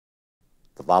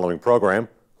The following program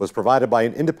was provided by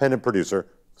an independent producer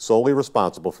solely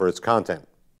responsible for its content.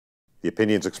 The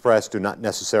opinions expressed do not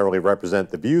necessarily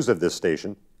represent the views of this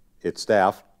station, its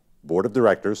staff, board of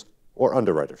directors, or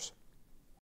underwriters.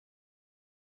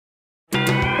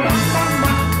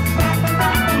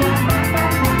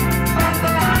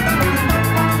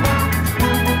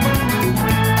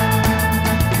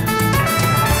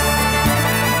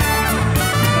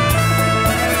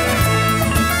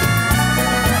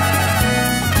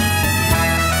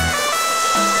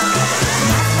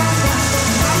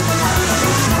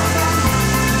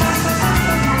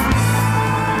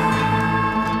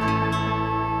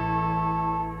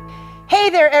 Hey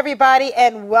there, everybody,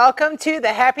 and welcome to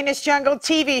the Happiness Jungle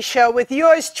TV show with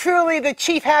yours truly, the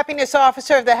Chief Happiness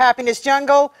Officer of the Happiness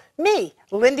Jungle, me,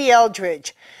 Lyn-Dee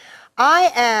Eldridge.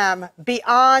 I am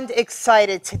beyond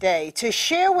excited today to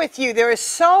share with you. There are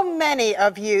so many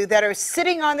of you that are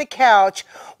sitting on the couch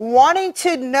wanting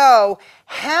to know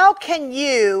how can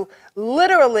you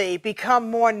literally become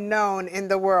more known in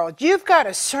the world. You've got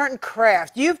a certain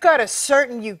craft. You've got a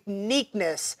certain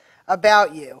uniqueness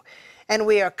about you. And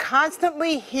we are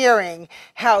constantly hearing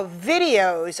how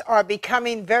videos are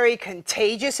becoming very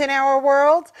contagious in our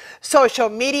world. Social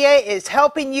media is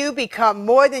helping you become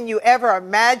more than you ever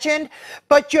imagined,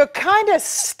 but you're kind of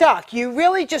stuck. You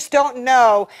really just don't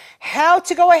know how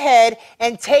to go ahead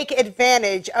and take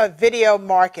advantage of video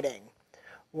marketing.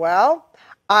 Well,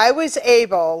 I was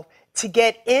able to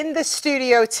get in the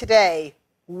studio today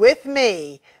with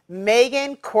me,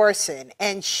 Meaghan Corson,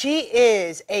 and she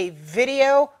is a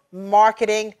video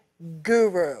marketing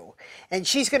guru, and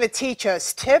she's going to teach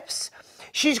us tips.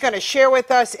 She's going to share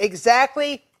with us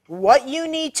exactly what you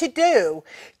need to do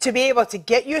to be able to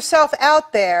get yourself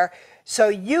out there so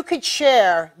you could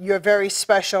share your very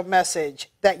special message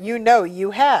that you know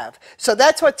you have. So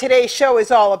that's what today's show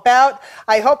is all about.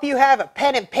 I hope you have a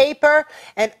pen and paper,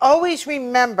 and always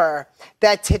remember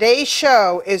that today's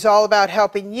show is all about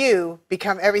helping you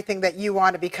become everything that you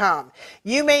want to become.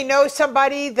 You may know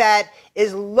somebody that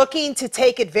is looking to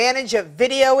take advantage of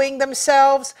videoing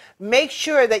themselves. Make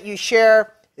sure that you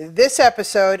share this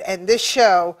episode and this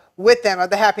show with them of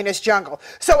the Happiness Jungle.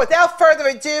 So without further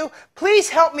ado, please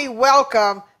help me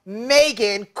welcome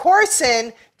Meaghan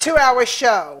Corson to our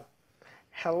show.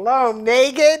 Hello,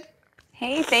 Meaghan.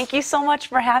 Hey, thank you so much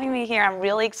for having me here. I'm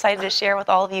really excited to share with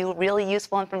all of you really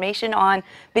useful information on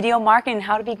video marketing and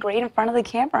how to be great in front of the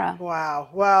camera. Wow.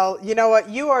 Well, you know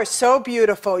what? You are so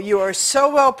beautiful. You are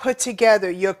so well put together.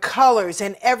 Your colors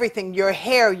and everything, your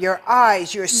hair, your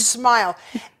eyes, your smile,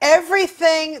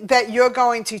 everything that you're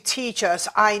going to teach us,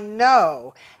 I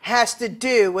know, has to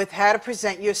do with how to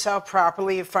present yourself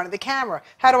properly in front of the camera.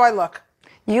 How do I look?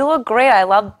 You look great. I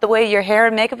love the way your hair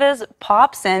and makeup is,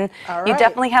 pops, and you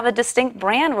definitely have a distinct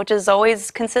brand, which is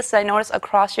always consistent, I notice,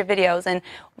 across your videos. And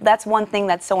that's one thing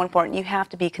that's so important. You have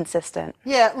to be consistent.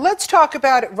 Yeah, let's talk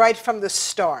about it right from the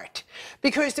start.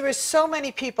 Because there are so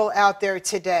many people out there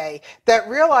today that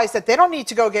realize that they don't need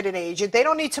to go get an agent. They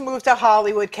don't need to move to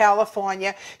Hollywood,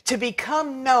 California to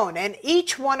become known. And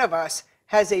each one of us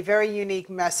has a very unique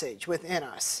message within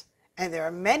us. And there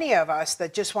are many of us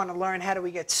that just want to learn how do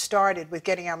we get started with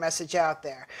getting our message out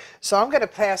there. So I'm going to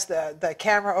pass the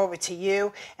camera over to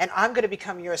you, and I'm going to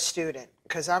become your student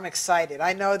because I'm excited.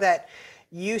 I know that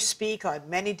you speak on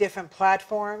many different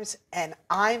platforms, and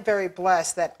I'm very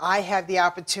blessed that I have the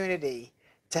opportunity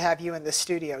to have you in the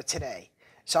studio today.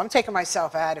 So I'm taking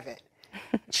myself out of it.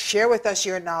 Share with us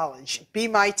your knowledge. Be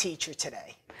my teacher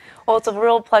today. Well, it's a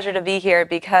real pleasure to be here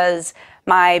because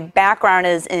my background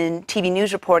is in TV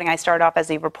news reporting. I started off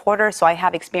as a reporter, so I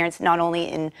have experience not only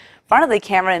in front of the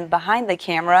camera and behind the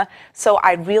camera. So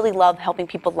I really love helping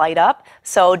people light up.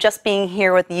 So just being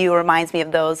here with you reminds me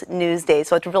of those news days.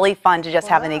 So it's really fun to just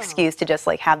have an excuse to just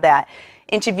like have that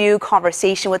interview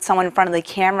conversation with someone in front of the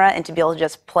camera and to be able to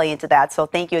just play into that. So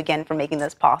thank you again for making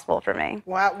this possible for me.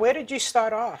 Wow. Where did you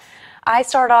start off? I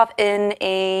started off in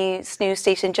a news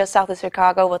station just south of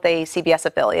Chicago with a CBS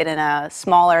affiliate in a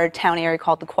smaller town area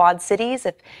called the Quad Cities.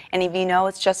 If any of you know,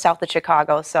 it's just south of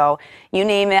Chicago. So you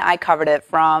name it, I covered it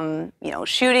from, you know,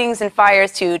 shootings and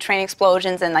fires to train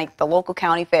explosions and like the local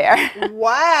county fair.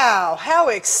 Wow, how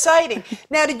exciting.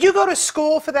 Now, did you go to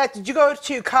school for that? Did you go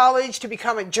to college to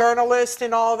become a journalist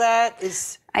and all that?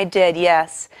 I did,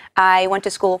 yes. I went to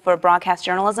school for broadcast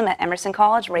journalism at Emerson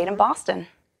College right in Boston.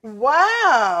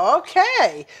 Wow,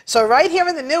 okay. So right here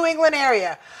in the New England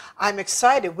area, I'm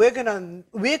excited. We're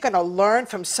gonna learn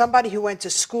from somebody who went to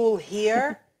school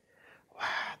here. Wow,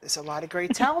 there's a lot of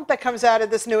great talent that comes out of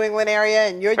this New England area,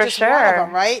 and you're just one of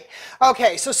them, right?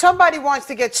 Okay, so somebody wants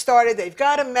to get started. They've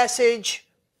got a message.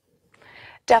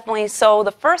 Definitely. So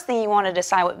the first thing you want to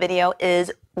decide with video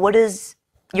is, what is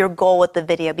your goal with the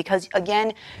video? Because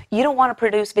again, you don't want to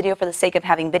produce video for the sake of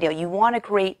having video. You want to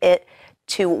create it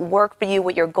to work for you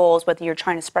with your goals, whether you're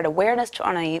trying to spread awareness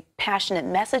on a passionate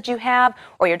message you have,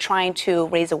 or you're trying to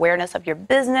raise awareness of your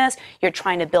business, you're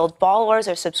trying to build followers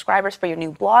or subscribers for your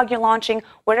new blog you're launching.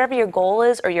 Whatever your goal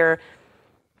is, or your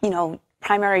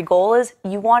primary goal is,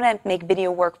 you want to make video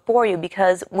work for you,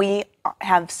 because we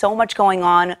have so much going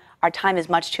on. Our time is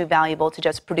much too valuable to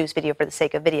just produce video for the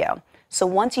sake of video. So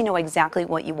once you know exactly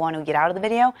what you want to get out of the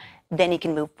video, then you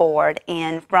can move forward.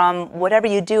 And from whatever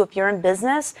you do, if you're in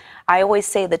business, I always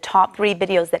say the top 3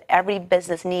 videos that every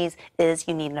business needs is,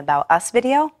 you need an About Us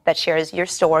video that shares your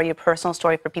story, your personal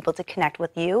story, for people to connect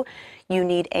with you. You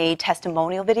need a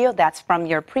testimonial video that's from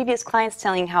your previous clients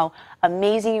telling how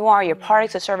amazing you are, your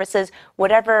products or services,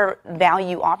 whatever value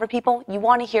you offer people. You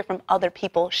want to hear from other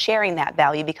people sharing that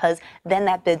value, because then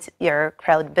that builds your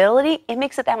credibility. It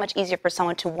makes it that much easier for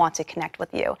someone to want to connect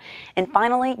with you. And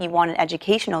finally, you want an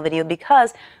educational video,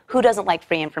 because who doesn't like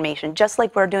free information? Just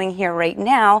like we're doing here right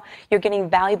now, you're getting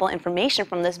valuable information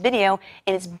from this video,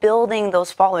 and it's building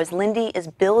those followers. Lyn-Dee is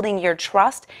building your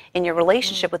trust in your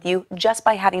relationship with you just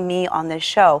by having me on this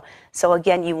show. So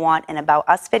again, you want an About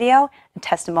Us video, a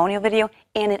testimonial video,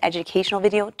 and an educational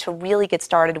video to really get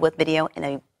started with video in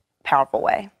a powerful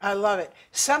way. I love it.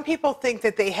 Some people think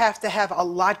that they have to have a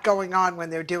lot going on when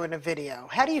they're doing a video.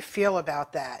 How do you feel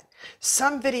about that?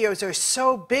 Some videos are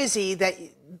so busy that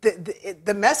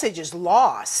the message is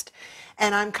lost.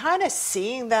 And I'm kind of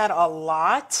seeing that a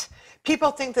lot.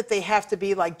 People think that they have to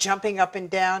be like jumping up and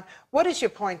down. What is your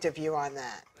point of view on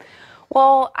that?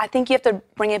 Well, I think you have to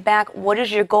bring it back. What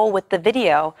is your goal with the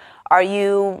video? Are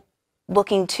you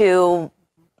looking to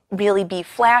really be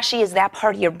flashy? Is that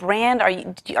part of your brand? Are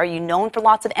you known for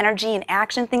lots of energy and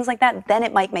action, things like that? Then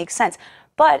it might make sense.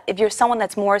 But if you're someone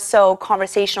that's more so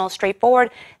conversational,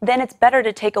 straightforward, then it's better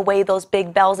to take away those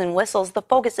big bells and whistles. The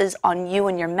focus is on you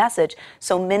and your message.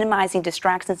 So minimizing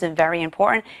distractions is very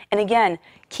important. And again,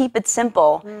 keep it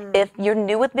simple. If you're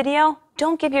new with video,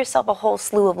 don't give yourself a whole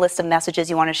slew of list of messages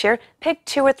you want to share. Pick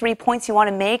 2 or 3 points you want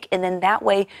to make, and then that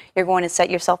way you're going to set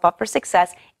yourself up for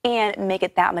success and make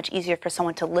it that much easier for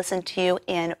someone to listen to you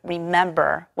and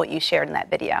remember what you shared in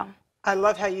that video. I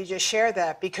love how you just shared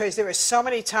that, because there are so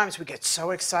many times we get so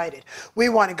excited. We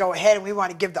want to go ahead and we want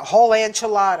to give the whole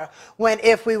enchilada, when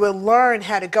if we will learn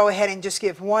how to go ahead and just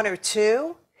give 1 or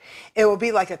 2, it will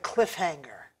be like a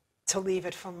cliffhanger to leave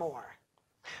it for more.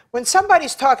 When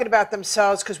somebody's talking about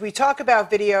themselves, because we talk about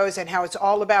videos and how it's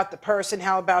all about the person,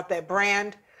 how about their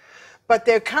brand, but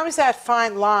there comes that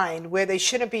fine line where they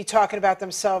shouldn't be talking about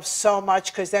themselves so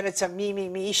much, because then it's a me, me,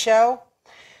 me show.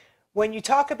 When you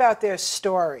talk about their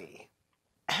story,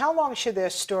 how long should their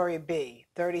story be?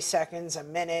 30 seconds, a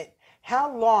minute?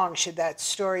 How long should that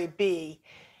story be?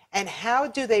 And how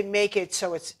do they make it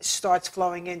so it starts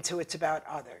flowing into it's about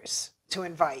others, to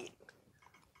invite?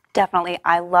 Definitely.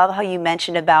 I love how you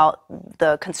mentioned about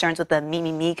the concerns with the me,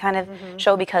 me, me kind of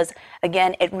show, because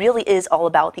again, it really is all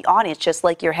about the audience, just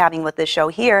like you're having with this show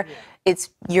here. Yeah. It's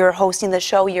you're hosting the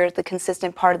show, you're the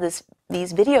consistent part of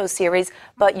these video series,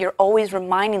 but you're always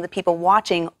reminding the people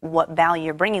watching what value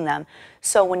you're bringing them.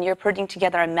 So when you're putting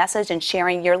together a message and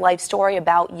sharing your life story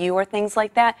about you or things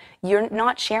like that, you're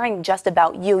not sharing just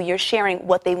about you, you're sharing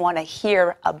what they want to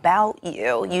hear about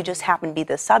you. You just happen to be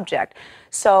the subject.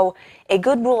 So a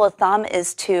good rule of thumb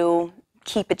is to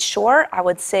keep it short. I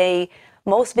would say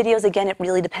most videos, again, it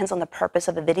really depends on the purpose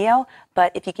of the video,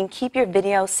 but if you can keep your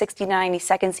video 60, 90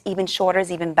 seconds, even shorter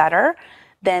is even better,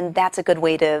 then that's a good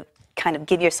way to kind of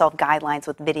give yourself guidelines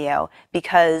with video,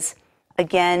 because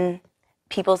again,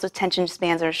 people's attention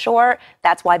spans are short.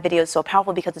 That's why video is so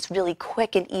powerful, because it's really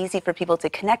quick and easy for people to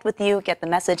connect with you, get the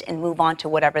message, and move on to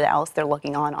whatever else they're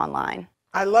looking on online.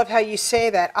 I love how you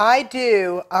say that. I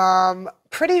do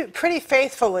pretty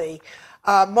faithfully.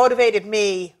 Motivated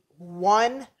me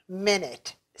 1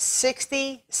 minute,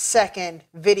 60-second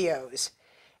videos.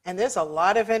 And there's a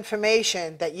lot of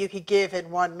information that you could give in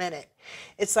 1 minute.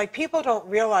 It's like people don't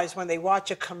realize when they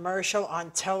watch a commercial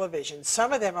on television,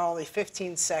 some of them are only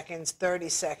 15 seconds, 30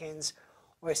 seconds,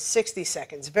 or 60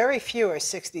 seconds. Very few are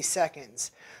 60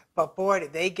 seconds. But boy,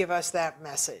 did they give us that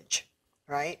message,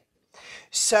 right?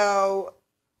 So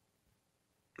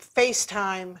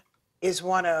FaceTime is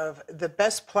one of the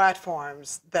best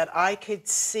platforms that I could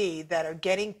see that are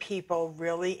getting people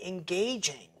really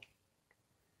engaging.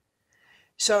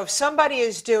 So if somebody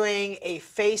is doing a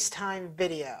FaceTime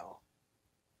video,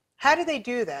 how do they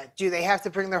do that? Do they have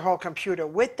to bring their whole computer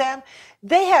with them?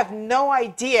 They have no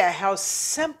idea how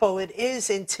simple it is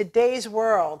in today's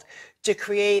world to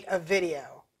create a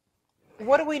video.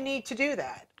 what do we need to do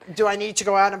that? Do I need to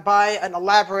go out and buy an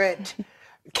elaborate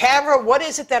camera? What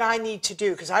is it that I need to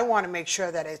do? Because I want to make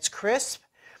sure that it's crisp,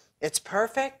 it's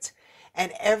perfect,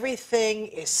 and everything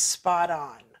is spot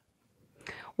on.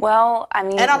 Well, I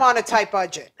mean... And I'm on a tight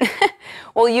budget.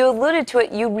 Well, you alluded to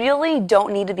it. You really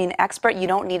don't need to be an expert. You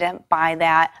don't need to buy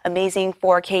that amazing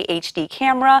 4K HD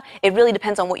camera. It really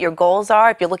depends on what your goals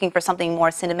are. If you're looking for something more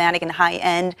cinematic and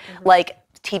high-end, like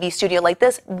TV studio like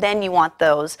this, then you want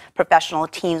those professional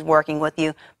teams working with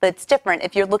you. But it's different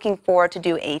if you're looking for to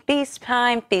do a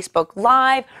FaceTime, Facebook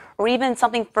Live, or even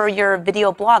something for your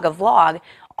video blog, a vlog.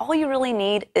 All you really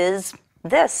need is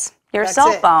this. Your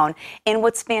cell phone. And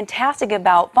what's fantastic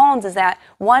about phones is that,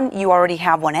 one, you already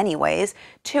have one anyways.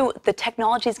 Two, the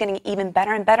technology is getting even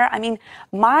better and better. I mean,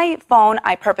 my phone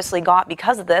I purposely got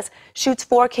because of this shoots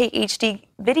 4K HD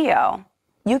video.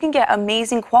 You can get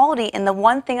amazing quality, and the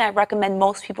one thing I recommend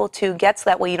most people to get so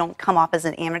that way you don't come off as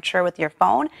an amateur with your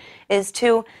phone is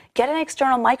to get an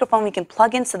external microphone you can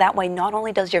plug in so that way not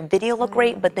only does your video look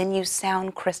great, but then you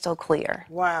sound crystal clear.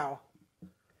 Wow.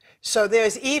 So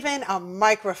there's even a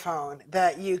microphone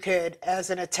that you could,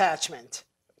 as an attachment.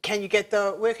 Can you get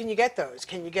where can you get those?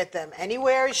 Can you get them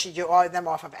anywhere? Should you order them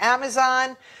off of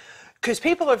Amazon? Because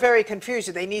people are very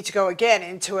confused. They need to go again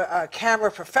into a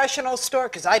camera professional store,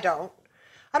 because I don't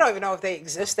even know if they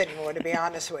exist anymore, to be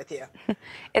honest with you.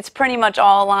 It's pretty much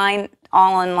all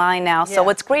online now. So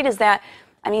what's great is that,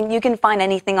 I mean, you can find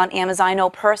anything on Amazon. I know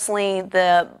personally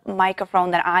the microphone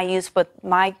that I use with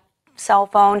my cell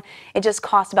phone, it just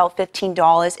costs about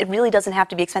 $15. It really doesn't have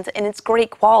to be expensive, and it's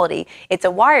great quality. It's a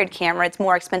wired camera. It's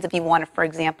more expensive if you want, for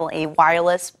example, a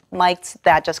wireless mic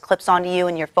that just clips onto you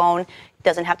and your phone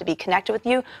doesn't have to be connected with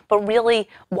you. But really,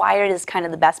 wired is kind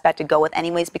of the best bet to go with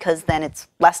anyways, because then it's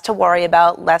less to worry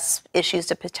about, less issues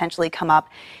to potentially come up,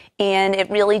 and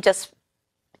it really just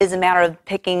is a matter of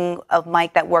picking a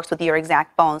mic that works with your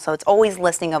exact phone. So it's always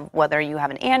listing of whether you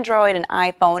have an Android, an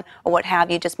iPhone, or what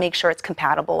have you. Just make sure it's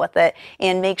compatible with it,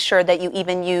 and make sure that you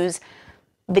even use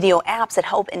video apps that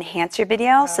help enhance your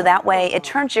video. So that way it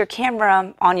turns your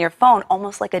camera on your phone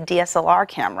almost like a DSLR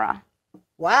camera.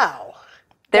 Wow.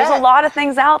 There's a lot of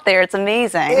things out there. It's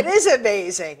amazing. It is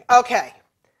amazing. Okay.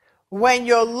 When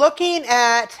you're looking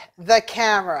at the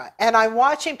camera, and I'm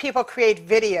watching people create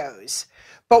videos,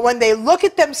 but when they look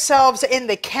at themselves in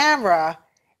the camera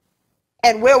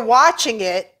and we're watching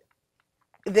it,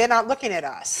 they're not looking at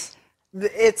us.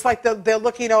 It's like they're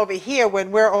looking over here when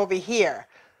we're over here.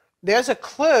 There's a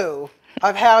clue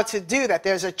of how to do that.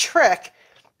 There's a trick,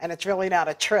 and it's really not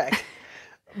a trick,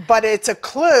 but it's a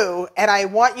clue, and I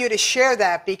want you to share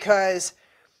that, because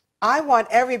I want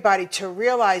everybody to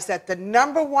realize that the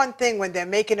number one thing when they're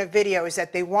making a video is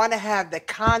that they want to have the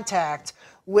contact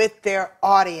with their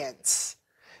audience.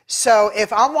 So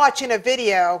if I'm watching a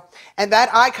video and that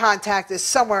eye contact is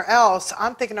somewhere else,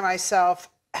 I'm thinking to myself,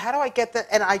 how do I get that?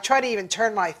 And I try to even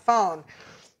turn my phone,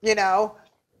 you know,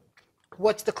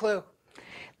 what's the clue?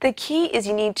 The key is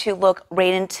you need to look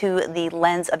right into the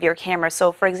lens of your camera.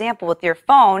 So for example, with your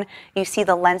phone, you see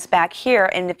the lens back here,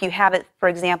 and if you have it, for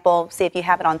example, say if you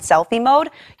have it on selfie mode,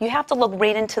 you have to look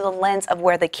right into the lens of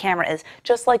where the camera is,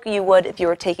 just like you would if you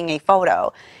were taking a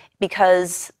photo.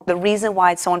 Because the reason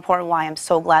why it's so important, why I'm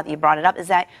so glad that you brought it up, is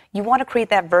that you want to create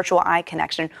that virtual eye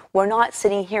connection. We're not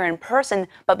sitting here in person,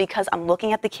 but because I'm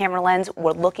looking at the camera lens,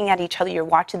 we're looking at each other, you're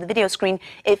watching the video screen,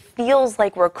 it feels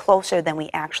like we're closer than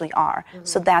we actually are.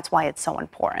 So that's why it's so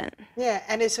important. Yeah,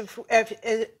 and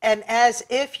as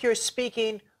if you're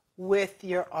speaking with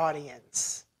your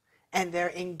audience, and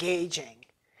they're engaging,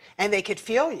 and they could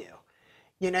feel you.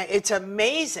 You know, it's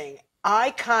amazing.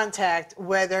 Eye contact,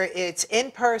 whether it's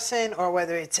in person or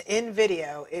whether it's in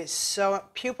video, is so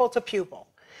pupil to pupil.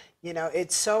 You know,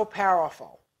 it's so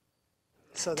powerful.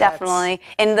 So definitely.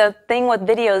 And the thing with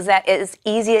video is that as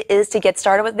easy it is to get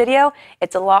started with video,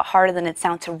 it's a lot harder than it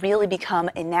sounds to really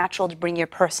become a natural, to bring your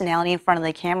personality in front of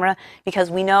the camera, because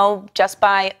we know just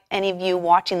by any of you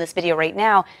watching this video right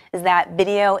now is that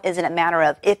video isn't a matter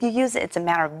of if you use it, it's a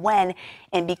matter of when.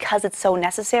 And because it's so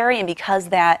necessary, and because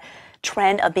that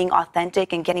trend of being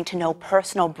authentic and getting to know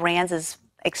personal brands is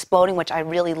exploding, which I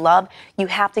really love, you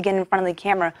have to get in front of the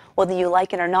camera. Whether you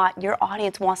like it or not, your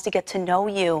audience wants to get to know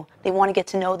you. They want to get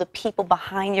to know the people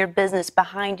behind your business,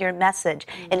 behind your message,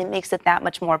 and it makes it that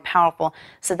much more powerful.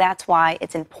 So that's why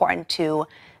it's important to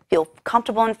feel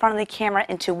comfortable in front of the camera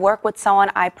and to work with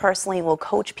someone. I personally will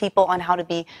coach people on how to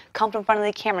be comfortable in front of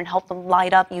the camera and help them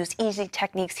light up, use easy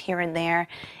techniques here and there,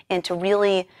 and to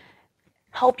really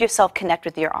help yourself connect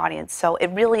with your audience. So it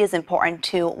really is important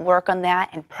to work on that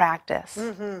and practice.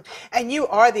 And you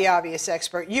are the obvious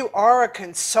expert. You are a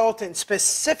consultant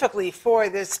specifically for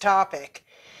this topic.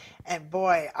 And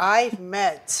boy, I've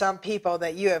met some people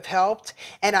that you have helped,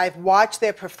 and I've watched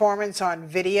their performance on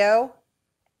video,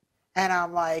 and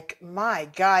I'm like, my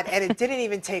God, and it didn't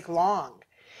even take long.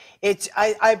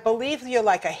 I believe you're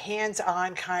like a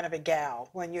hands-on kind of a gal.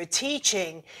 When you're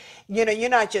teaching, you know, you're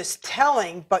not just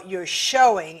telling, but you're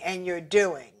showing and you're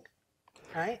doing,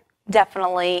 right?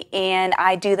 Definitely, and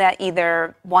I do that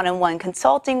either one-on-one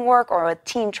consulting work or with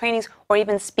team trainings or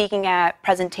even speaking at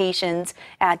presentations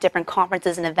at different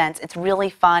conferences and events. It's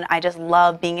really fun. I just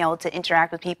love being able to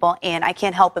interact with people, and I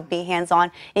can't help but be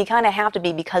hands-on. You kind of have to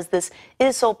be because this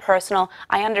is so personal.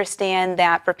 I understand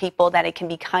that for people that it can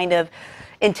be kind of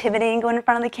intimidating going in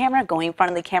front of the camera. Going in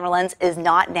front of the camera lens is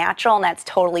not natural, and that's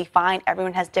totally fine.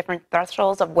 Everyone has different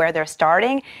thresholds of where they're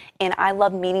starting, and I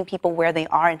love meeting people where they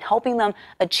are and helping them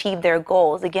achieve their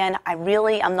goals. Again,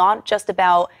 I'm not just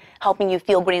about helping you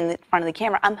feel good in front of the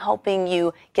camera. I'm helping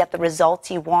you get the results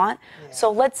you want. Yeah.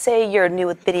 So let's say you're new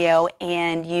with video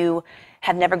and you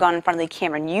have never gone in front of the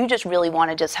camera and you just really want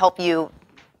to just help you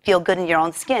feel good in your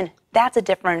own skin. That's a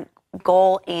different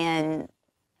goal and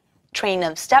train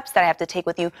of steps that I have to take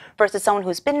with you versus someone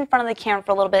who's been in front of the camera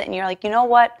for a little bit and you're like, you know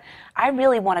what, I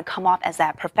really want to come off as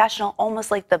that professional, almost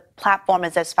like the platform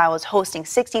as if I was hosting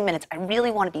 60 Minutes. I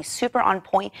really want to be super on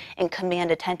point and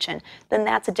command attention. Then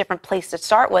that's a different place to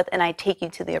start with, and I take you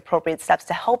to the appropriate steps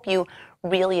to help you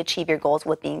really achieve your goals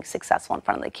with being successful in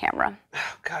front of the camera.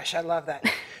 Oh, gosh, I love that.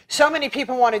 So many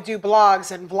people want to do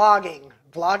blogs and vlogging.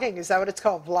 Vlogging, is that what it's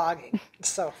called? Vlogging. It's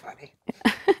so funny.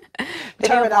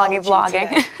 Video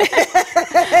vlogging.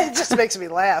 It just makes me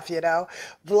laugh, you know.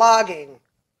 Vlogging.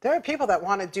 There are people that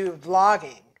want to do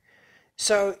vlogging.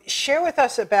 So share with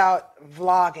us about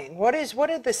vlogging. What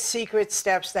are the secret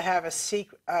steps to have a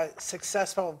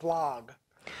successful vlog?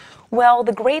 Well,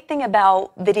 the great thing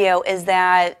about video is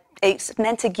that it's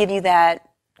meant to give you that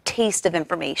taste of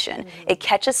information. It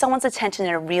catches someone's attention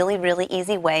in a really, really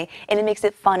easy way, and it makes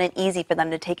it fun and easy for them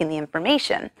to take in the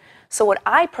information. So what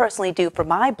I personally do for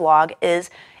my blog is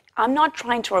I'm not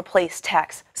trying to replace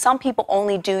text. Some people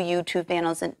only do YouTube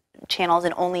channels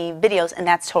and only videos, and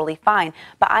that's totally fine.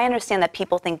 But I understand that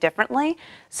people think differently.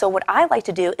 So what I like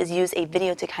to do is use a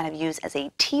video to kind of use as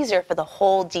a teaser for the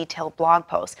whole detailed blog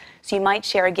post. So you might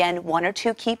share, again, 1 or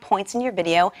 2 key points in your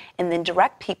video and then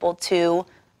direct people to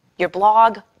your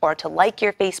blog or to like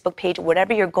your Facebook page,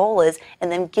 whatever your goal is,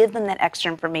 and then give them that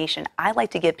extra information. I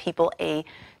like to give people a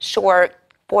short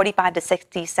 45 to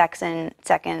 60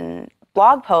 second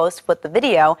blog post with the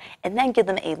video and then give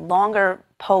them a longer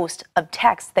post of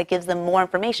text that gives them more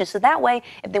information. So that way,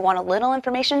 if they want a little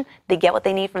information, they get what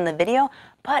they need from the video.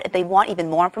 But if they want even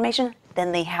more information,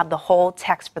 then they have the whole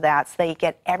text for that. So they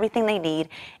get everything they need.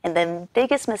 And the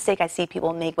biggest mistake I see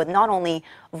people make with not only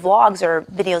vlogs or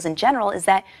videos in general is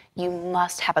that you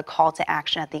must have a call to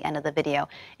action at the end of the video.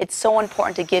 It's so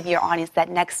important to give your audience that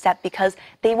next step because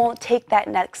they won't take that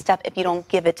next step if you don't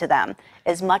give it to them.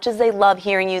 As much as they love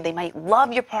hearing you, they might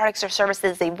love your products or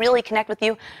services, they really connect with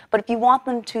you, but if you want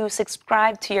them to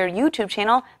subscribe to your YouTube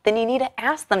channel, then you need to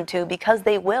ask them to because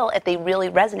they will if they really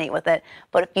resonate with it.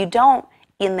 But if you don't,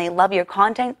 and they love your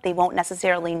content, they won't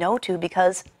necessarily know to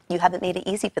because you haven't made it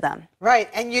easy for them. Right,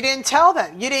 and you didn't tell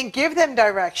them. You didn't give them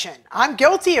direction. I'm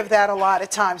guilty of that a lot of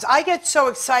times. I get so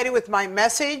excited with my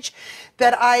message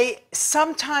that I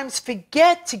sometimes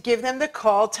forget to give them the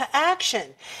call to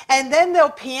action. And then they'll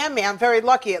PM me. I'm very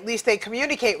lucky. At least they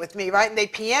communicate with me, right? And they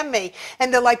PM me.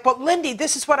 And they're like, but Lyn-Dee,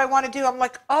 this is what I want to do. I'm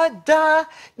like, duh.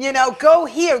 You know, go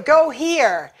here, go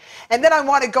here. And then I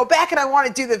want to go back and I want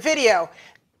to do the video.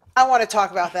 I want to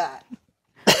talk about that.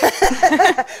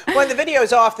 When the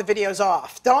video's off, the video's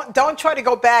off. Don't try to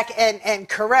go back and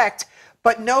correct,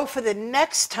 but know for the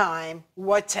next time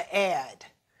what to add.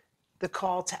 The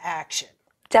call to action.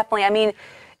 Definitely. I mean,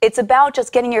 it's about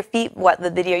just getting your feet wet.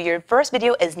 The video, your first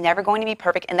video is never going to be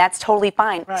perfect, and that's totally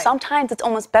fine. Right. Sometimes it's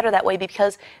almost better that way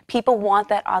because people want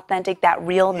that authentic, that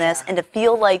realness, and to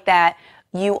feel like that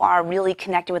you are really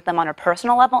connecting with them on a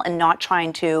personal level and not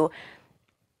trying to,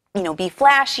 you know, be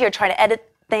flashy or try to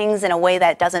edit things in a way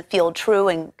that doesn't feel true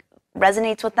and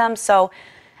resonates with them. So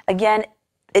again,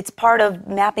 it's part of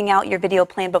mapping out your video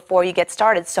plan before you get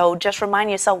started. So just remind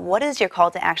yourself, what is your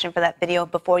call to action for that video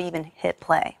before you even hit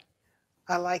play?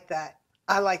 I like that.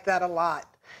 I like that a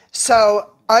lot.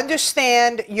 So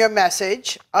understand your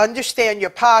message, understand your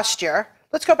posture.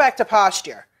 Let's go back to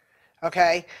posture,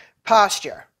 okay?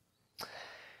 Posture.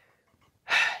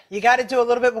 You got to do a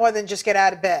little bit more than just get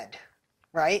out of bed,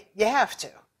 right? You have to.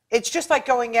 it's just like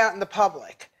going out in the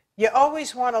public. You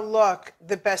always want to look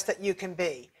the best that you can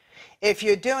be. If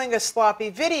you're doing a sloppy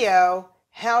video,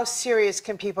 how serious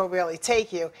can people really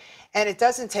take you? And it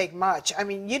doesn't take much. I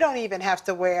mean, you don't even have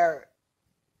to wear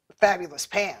fabulous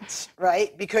pants,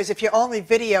 right? Because if you're only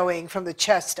videoing from the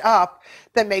chest up,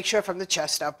 then make sure from the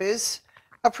chest up is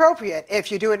appropriate.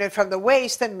 If you're doing it from the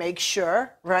waist, then make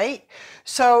sure, right?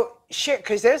 So, share,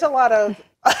 because there's a lot of...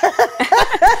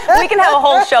 We can have a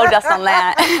whole show just on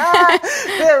that.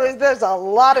 There's a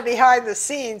lot of behind the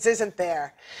scenes, isn't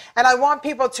there? And I want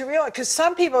people to realize, because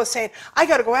some people are saying, I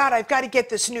got to go out, I've got to get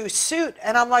this new suit.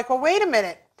 And I'm like, well, wait a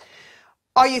minute.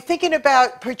 Are you thinking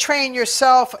about portraying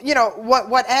yourself, you know,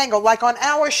 what angle? Like on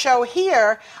our show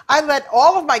here, I let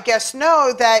all of my guests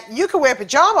know that you can wear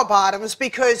pajama bottoms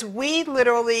because we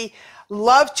literally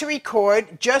love to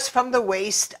record just from the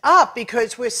waist up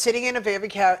because we're sitting in a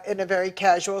very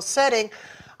casual setting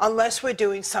unless we're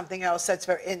doing something else that's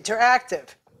very interactive.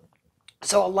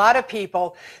 So a lot of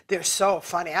people, they're so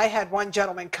funny. I had one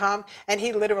gentleman come and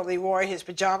he literally wore his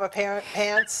pajama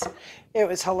pants. It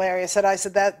was hilarious. And I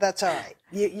said, that's all right.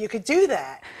 You could do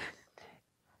that.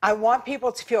 I want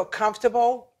people to feel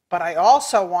comfortable, but I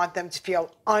also want them to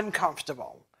feel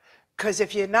uncomfortable. Because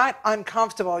if you're not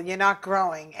uncomfortable, you're not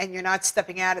growing and you're not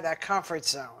stepping out of that comfort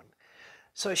zone.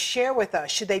 So share with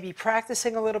us, should they be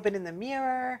practicing a little bit in the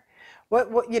mirror?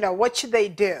 What should they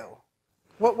do?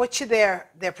 What should their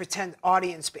pretend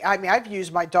audience be? I mean, I've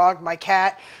used my dog, my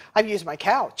cat, I've used my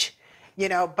couch, you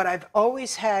know, but I've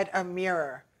always had a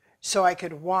mirror so I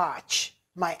could watch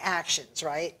my actions,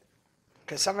 right?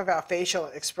 Because some of our facial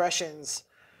expressions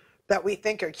that we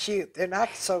think are cute, they're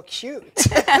not so cute.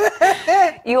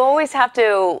 You always have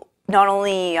to not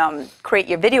only create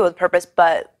your video with purpose,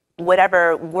 but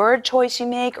whatever word choice you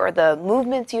make or the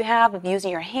movements you have of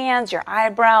using your hands, your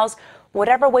eyebrows,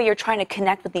 whatever way you're trying to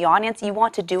connect with the audience, you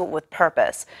want to do it with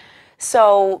purpose.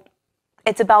 So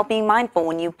it's about being mindful.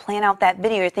 When you plan out that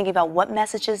video, you're thinking about what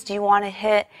messages do you want to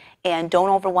hit, and don't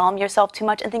overwhelm yourself too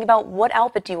much, and think about what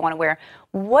outfit do you want to wear.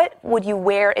 What would you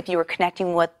wear if you were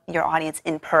connecting with your audience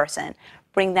in person?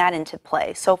 Bring that into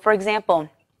play. So for example,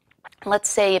 let's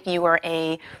say if you were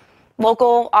a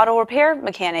local auto repair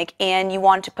mechanic and you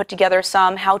wanted to put together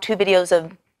some how-to videos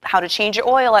of how to change your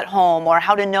oil at home, or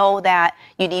how to know that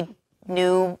you need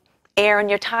new air in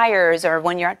your tires, or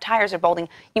when your tires are balding,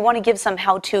 you want to give some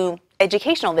how-to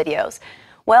educational videos.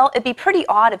 Well, it'd be pretty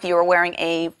odd if you were wearing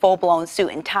a full-blown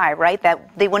suit and tie, right? That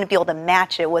they wouldn't be able to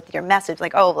match it with your message.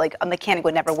 Like, oh, like a mechanic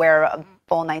would never wear a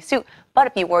full nice suit. But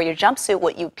if you wore your jumpsuit,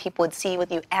 what people would see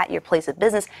with you at your place of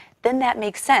business, then that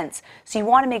makes sense. So you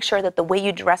want to make sure that the way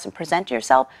you dress and present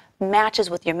yourself matches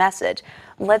with your message.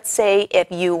 Let's say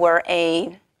if you were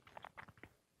a,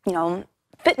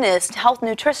 fitness, health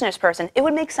nutritionist person, it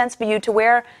would make sense for you to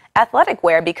wear athletic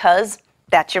wear because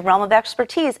that's your realm of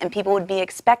expertise and people would be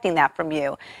expecting that from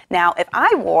you. Now, if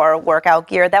I wore workout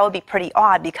gear, that would be pretty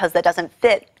odd because that doesn't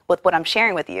fit with what I'm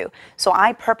sharing with you. So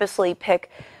I purposely pick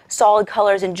solid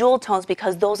colors and jewel tones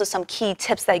because those are some key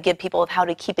tips that I give people of how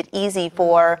to keep it easy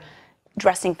for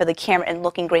dressing for the camera and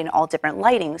looking great in all different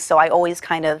lightings. So I always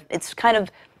it's kind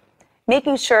of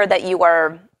making sure that you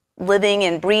are living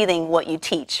and breathing what you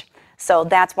teach. So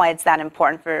that's why it's that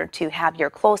important to have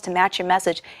your clothes to match your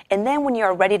message. And then when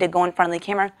you're ready to go in front of the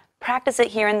camera, practice it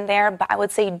here and there, but I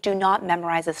would say do not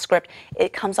memorize a script.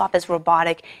 It comes off as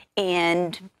robotic.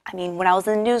 And I mean, when I was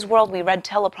in the news world, we read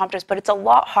teleprompters, but it's a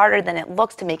lot harder than it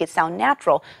looks to make it sound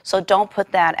natural. So don't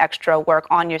put that extra work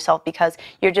on yourself because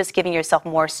you're just giving yourself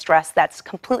more stress that's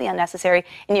completely unnecessary,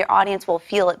 and your audience will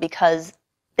feel it because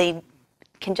they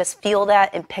can just feel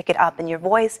that and pick it up in your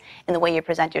voice and the way you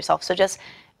present yourself. So just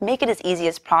make it as easy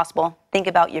as possible. Think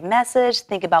about your message,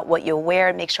 think about what you'll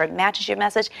wear, make sure it matches your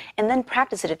message, and then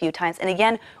practice it a few times. And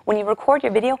again, when you record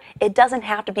your video, it doesn't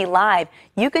have to be live.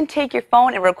 You can take your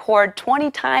phone and record 20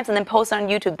 times and then post it on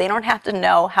YouTube. They don't have to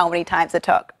know how many times it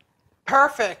took.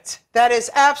 Perfect. That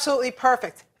is absolutely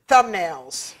perfect.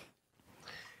 Thumbnails.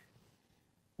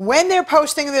 When they're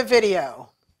posting the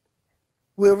video,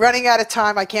 we're running out of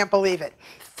time, I can't believe it.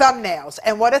 Thumbnails.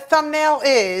 And what a thumbnail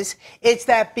is, it's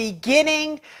that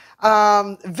beginning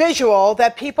visual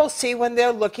that people see when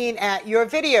they're looking at your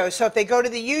video. So if they go to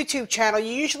the YouTube channel,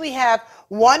 you usually have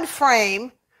one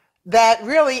frame that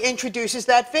really introduces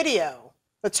that video.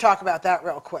 Let's talk about that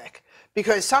real quick.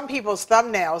 Because some people's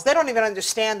thumbnails, they don't even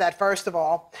understand that, first of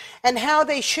all, and how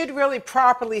they should really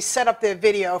properly set up their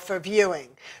video for viewing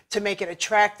to make it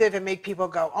attractive and make people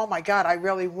go, oh my God, I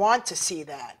really want to see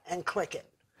that, and click it.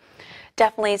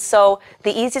 Definitely. So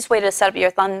the easiest way to set up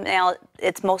your thumbnail,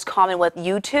 it's most common with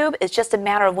YouTube, is just a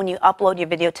matter of when you upload your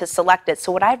video to select it.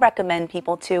 So what I recommend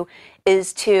people to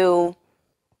is to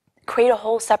create a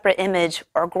whole separate image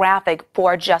or graphic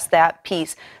for just that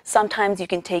piece. Sometimes you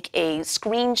can take a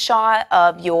screenshot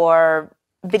of your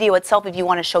video itself if you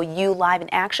want to show you live in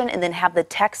action, and then have the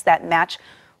text that match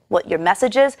what your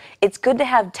message is. It's good to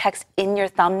have text in your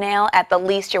thumbnail, at the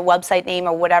least your website name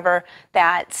or whatever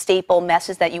that staple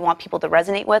message that you want people to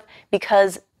resonate with,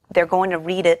 because they're going to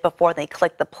read it before they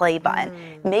click the play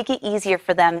button. Make it easier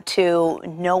for them to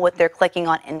know what they're clicking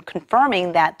on and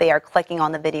confirming that they are clicking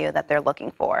on the video that they're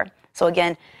looking for. So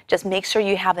again, just make sure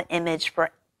you have an image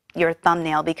for your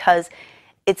thumbnail, because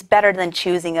it's better than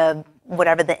choosing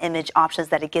whatever the image options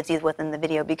that it gives you within the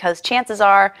video, because chances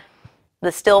are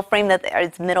the still frame that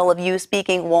is middle of you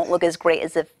speaking won't look as great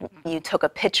as if you took a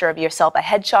picture of yourself, a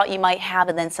headshot you might have,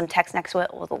 and then some text next to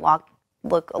it will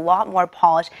look a lot more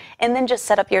polished. And then just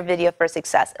set up your video for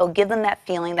success. It'll give them that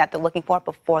feeling that they're looking for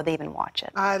before they even watch it.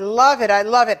 I love it. I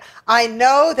love it. I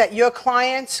know that your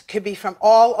clients could be from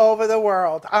all over the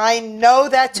world. I know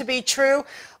that to be true.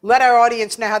 Let our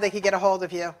audience know how they can get a hold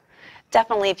of you.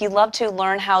 Definitely. If you'd love to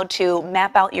learn how to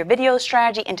map out your video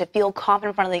strategy and to feel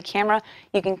confident in front of the camera,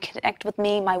 you can connect with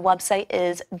me. My website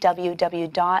is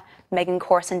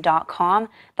www.meaghancorson.com.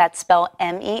 That's spelled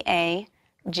MEAGHANCORSON.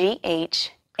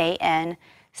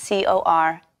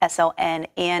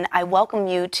 And I welcome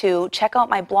you to check out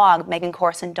my blog,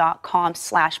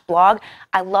 meaghancorson.com/blog.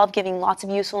 I love giving lots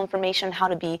of useful information on how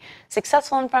to be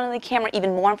successful in front of the camera,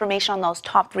 even more information on those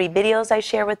top 3 videos I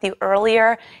shared with you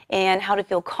earlier, and how to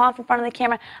feel confident in front of the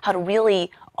camera, how to really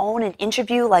own an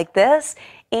interview like this,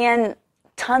 and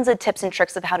tons of tips and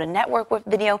tricks of how to network with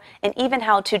video, and even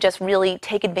how to just really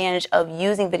take advantage of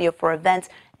using video for events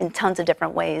in tons of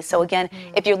different ways. So again,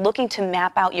 if you're looking to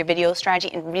map out your video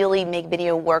strategy and really make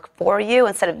video work for you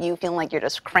instead of you feeling like you're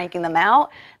just cranking them out,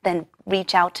 then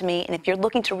reach out to me. And if you're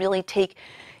looking to really take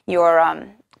your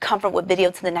comfort with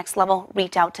video to the next level,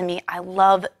 reach out to me. I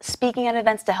love speaking at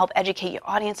events to help educate your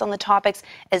audience on the topics,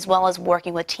 as well as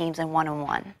working with teams and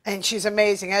one-on-one. And she's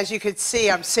amazing. As you could see,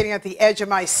 I'm sitting at the edge of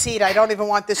my seat. I don't even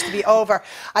want this to be over.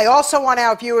 I also want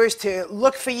our viewers to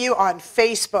look for you on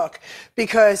Facebook,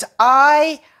 because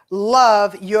I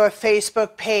love your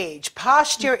Facebook page.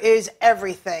 Posture is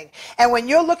everything. And when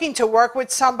you're looking to work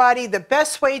with somebody, the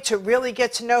best way to really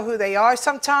get to know who they are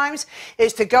sometimes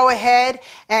is to go ahead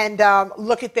and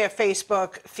look at their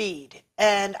Facebook feed.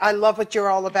 And I love what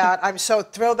you're all about. I'm so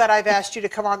thrilled that I've asked you to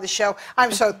come on the show.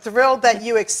 I'm so thrilled that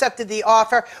you accepted the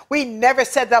offer. We never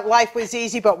said that life was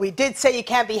easy, but we did say you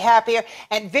can be happier.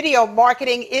 And video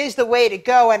marketing is the way to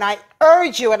go. And I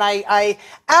urge you, and I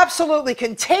absolutely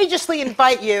contagiously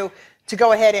invite you to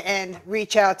go ahead and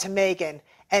reach out to Meaghan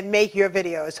and make your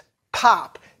videos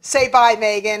pop. Say bye,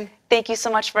 Meaghan. Thank you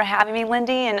so much for having me,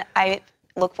 Lyn-Dee, and I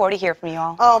look forward to hearing from you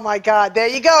all. Oh, my God. There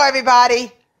you go,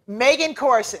 everybody. Meaghan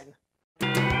Corson.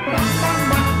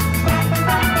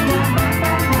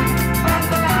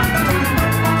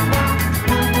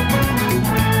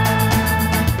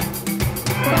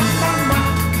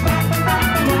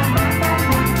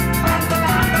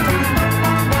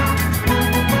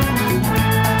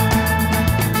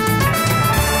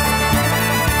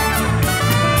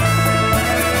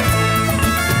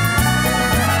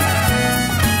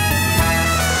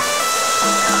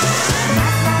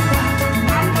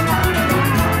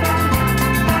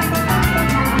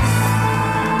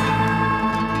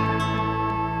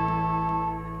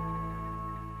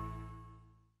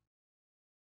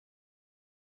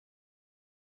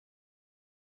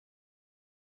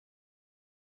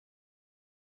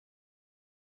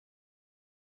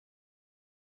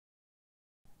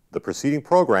 The preceding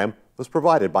program was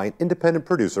provided by an independent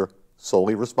producer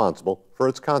solely responsible for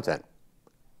its content.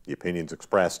 The opinions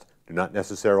expressed do not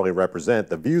necessarily represent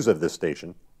the views of this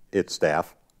station, its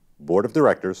staff, board of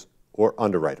directors, or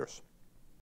underwriters.